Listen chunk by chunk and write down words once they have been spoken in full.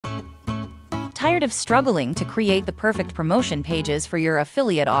Tired of struggling to create the perfect promotion pages for your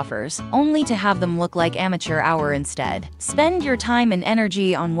affiliate offers, only to have them look like amateur hour instead? Spend your time and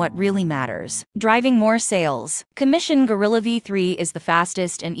energy on what really matters: driving more sales. Commission Gorilla V3 is the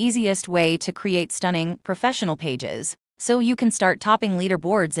fastest and easiest way to create stunning, professional pages, so you can start topping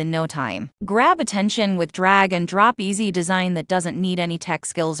leaderboards in no time. Grab attention with drag-and-drop easy design that doesn't need any tech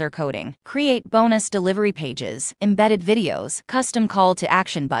skills or coding. Create bonus delivery pages, embedded videos, custom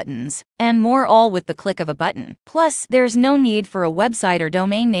call-to-action buttons, and more, all with the click of a button. Plus, there's no need for a website or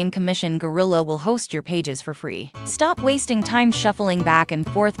domain name. Commission Gorilla will host your pages for free. Stop wasting time shuffling back and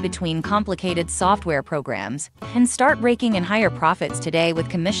forth between complicated software programs, and start raking in higher profits today with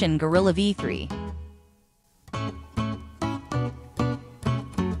Commission Gorilla V3.